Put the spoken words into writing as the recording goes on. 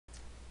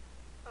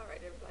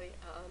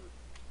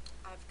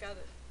got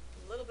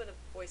a little bit of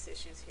voice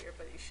issues here,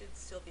 but you should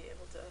still be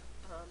able to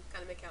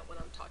kind of make out what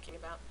I'm talking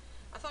about.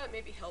 I thought it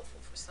may be helpful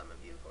for some of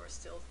you who are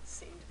still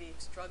seem to be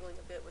struggling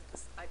a bit with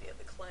this idea of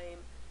the claim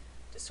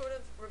to sort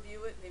of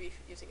review it, maybe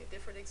using a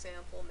different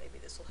example. Maybe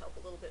this will help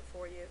a little bit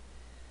for you.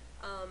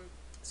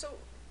 So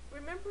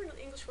remember in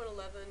English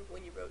 111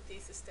 when you wrote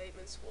thesis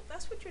statements? Well,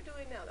 that's what you're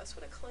doing now. That's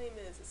what a claim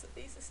is. It's a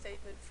thesis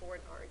statement for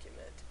an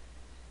argument.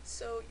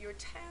 So your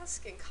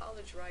task in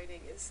college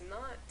writing is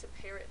not to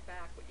parrot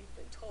back what you've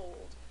been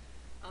told.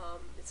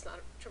 It's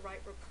not to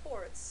write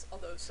reports,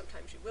 although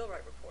sometimes you will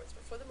write reports,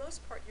 but for the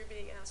most part you're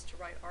being asked to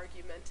write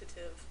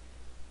argumentative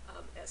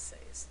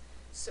essays.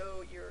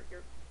 So you're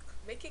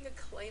making a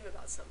claim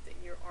about something.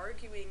 You're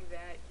arguing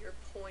that your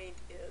point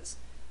is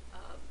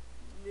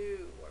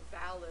new or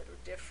valid or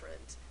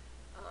different.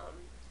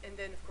 And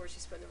then of course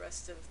you spend the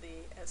rest of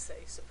the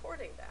essay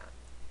supporting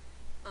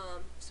that.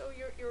 So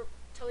you're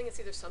telling us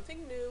either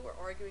something new or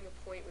arguing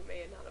a point we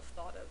may not have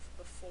thought of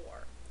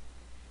before.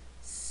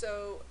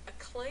 So a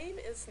claim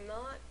is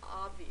not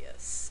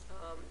obvious,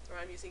 or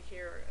I'm using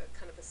here a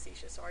kind of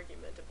facetious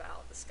argument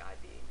about the sky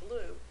being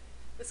blue.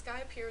 The sky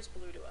appears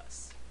blue to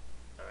us.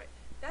 All right,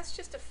 that's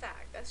just a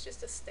fact. That's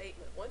just a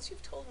statement. Once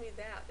you've told me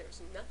that,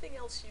 there's nothing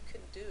else you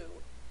can do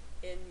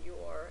in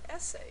your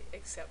essay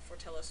except for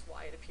tell us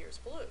why it appears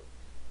blue.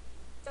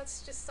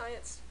 That's just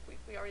science.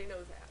 We already know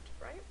that,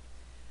 right?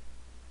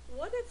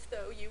 What if,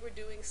 though, you were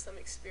doing some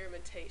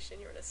experimentation,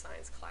 you're in a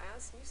science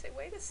class, and you say,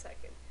 wait a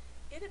second,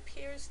 it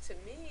appears to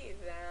me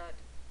that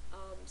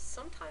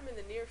sometime in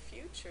the near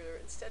future,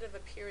 instead of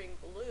appearing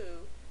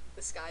blue,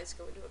 the sky's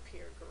going to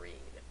appear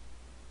green.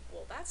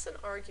 Well, that's an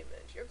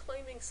argument. You're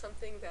claiming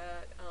something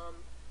that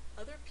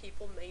other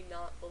people may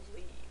not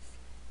believe.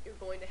 You're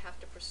going to have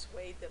to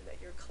persuade them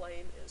that your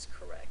claim is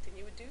correct, and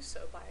you would do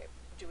so by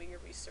doing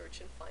your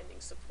research and finding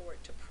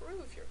support to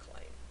prove your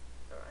claim.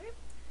 All right?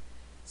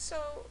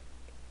 So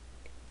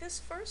this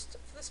first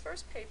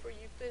paper,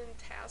 you've been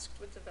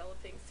tasked with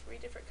developing 3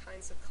 different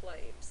kinds of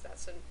claims.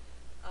 That's in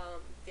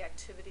the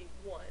activity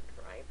 1,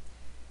 right?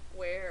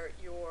 Where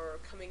you're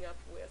coming up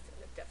with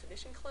a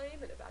definition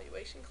claim, an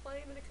evaluation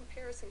claim, and a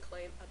comparison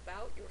claim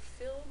about your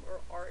film or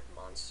art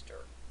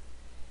monster.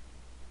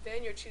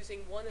 Then you're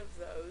choosing one of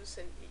those,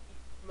 and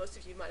most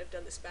of you might have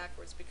done this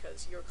backwards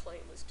because your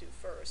claim was due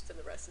first and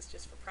the rest is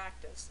just for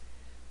practice.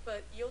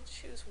 But you'll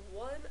choose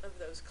one of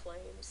those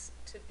claims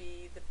to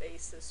be the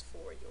basis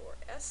for your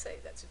essay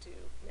that's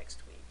due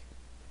next week.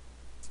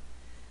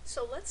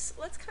 So let's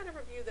kind of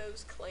review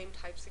those claim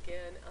types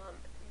again,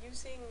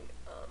 using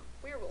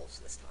werewolves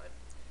this time.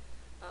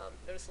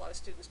 Notice a lot of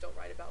students don't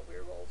write about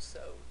werewolves,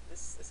 so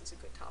this is a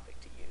good topic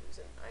to use.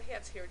 And I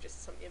have here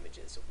just some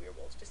images of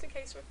werewolves, just in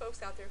case there are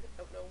folks out there who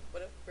don't know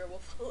what a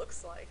werewolf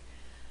looks like.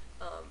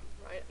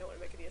 Right? I don't want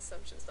to make any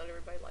assumptions. Not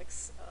everybody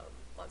likes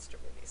monster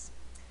movies.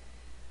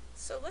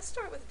 So let's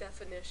start with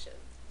definition.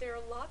 There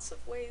are lots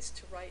of ways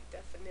to write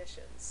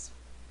definitions,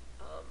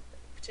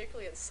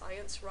 particularly in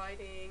science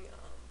writing,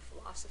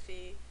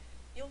 philosophy.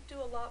 You'll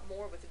do a lot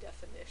more with a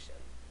definition.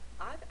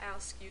 I've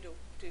asked you to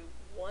do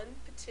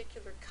one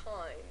particular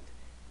kind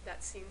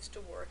that seems to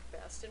work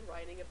best in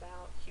writing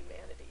about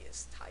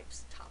humanities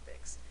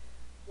topics.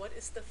 What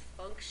is the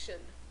function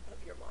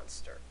of your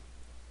monster?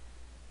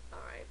 All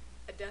right.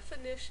 A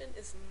definition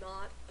is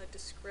not a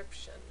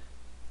description.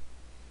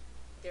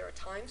 There are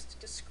times to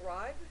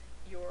describe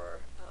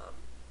your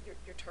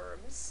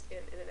terms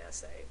in an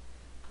essay.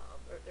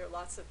 There are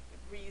lots of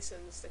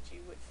reasons that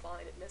you would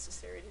find it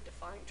necessary to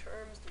define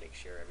terms to make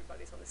sure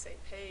everybody's on the same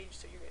page,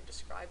 so you're going to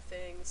describe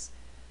things.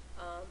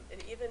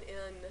 And even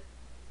in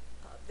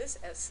this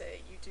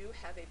essay, you do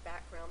have a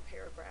background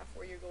paragraph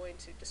where you're going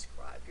to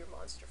describe your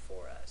monster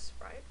for us,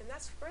 right? And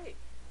that's great,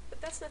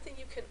 but that's nothing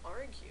you can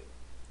argue.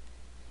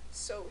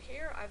 So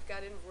here I've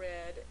got in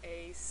red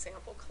a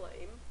sample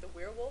claim, the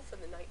werewolf in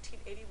the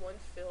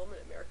 1981 film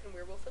An American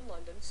Werewolf in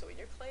London. So in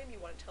your claim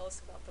you want to tell us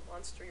about the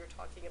monster you're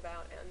talking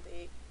about and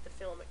the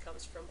film it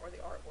comes from, or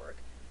the artwork.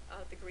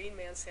 The green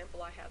man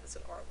sample I have is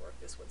an artwork,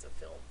 this one's a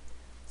film.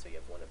 So you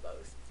have one of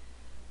both.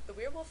 The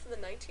werewolf in the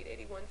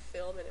 1981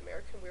 film An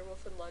American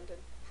Werewolf in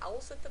London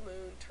howls at the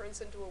moon, turns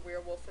into a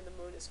werewolf when the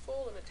moon is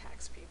full, and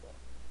attacks people.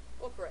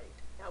 Well, great.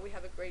 Now we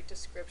have a great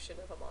description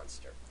of a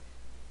monster.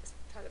 This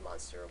kind of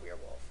monster, a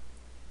werewolf.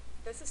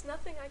 This is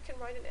nothing I can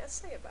write an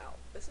essay about.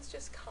 This is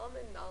just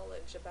common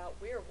knowledge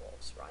about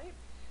werewolves, right?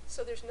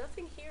 So there's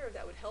nothing here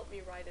that would help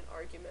me write an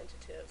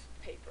argumentative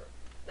paper.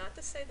 Not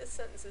to say this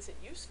sentence isn't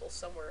useful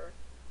somewhere,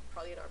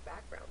 probably in our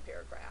background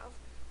paragraph,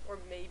 or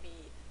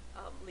maybe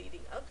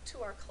leading up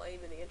to our claim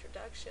in the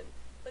introduction,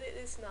 but it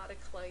is not a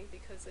claim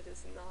because it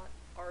is not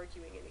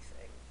arguing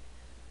anything.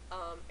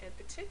 And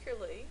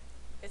particularly,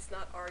 it's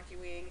not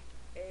arguing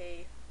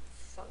a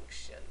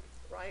function,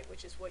 right,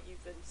 which is what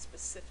you've been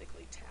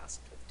specifically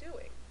tasked with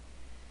doing.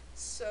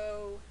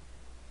 So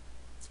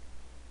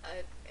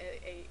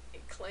a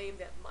claim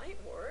that might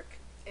work,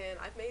 and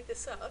I've made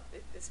this up,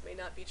 this may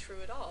not be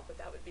true at all, but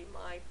that would be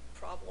my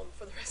problem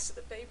for the rest of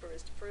the paper,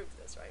 is to prove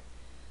this, right?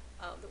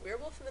 The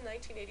werewolf in the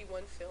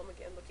 1981 film,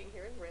 again looking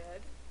here in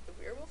red, the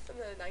werewolf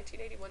in the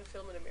 1981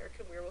 film An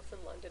American Werewolf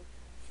in London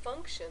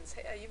functions,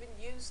 hey, I even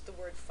used the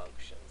word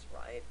functions,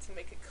 right, to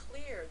make it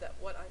clear that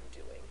what I'm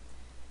doing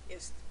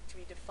is to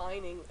be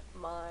defining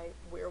my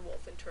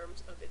werewolf in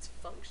terms of its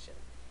function.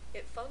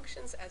 It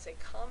functions as a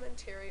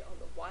commentary on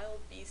the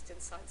wild beast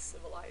inside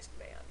civilized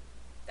man.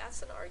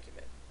 That's an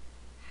argument.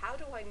 How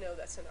do I know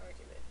that's an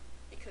argument?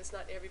 Because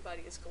not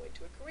everybody is going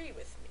to agree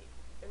with me.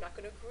 They're not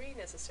going to agree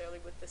necessarily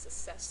with this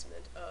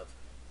assessment of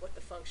what the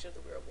function of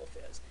the werewolf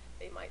is.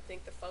 They might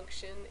think the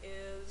function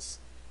is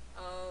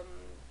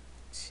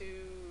to,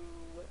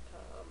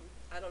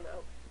 I don't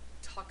know,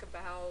 talk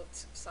about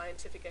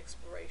scientific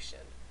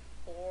exploration,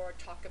 or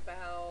talk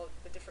about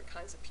the different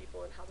kinds of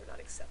people and how they're not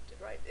accepted,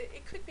 right?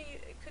 It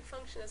could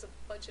function as a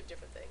bunch of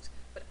different things,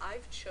 but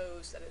I've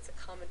chose that it's a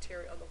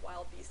commentary on the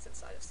wild beast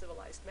inside of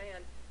civilized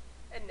man,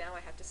 and now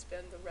I have to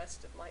spend the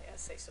rest of my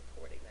essay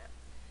supporting that.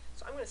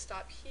 So I'm going to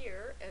stop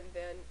here and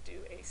then do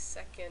a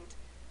second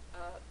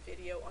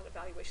video on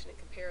evaluation and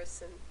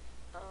comparison,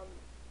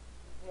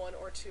 one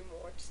or two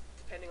more, just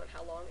depending on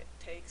how long it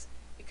takes,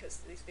 because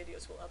these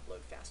videos will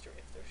upload faster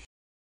if they're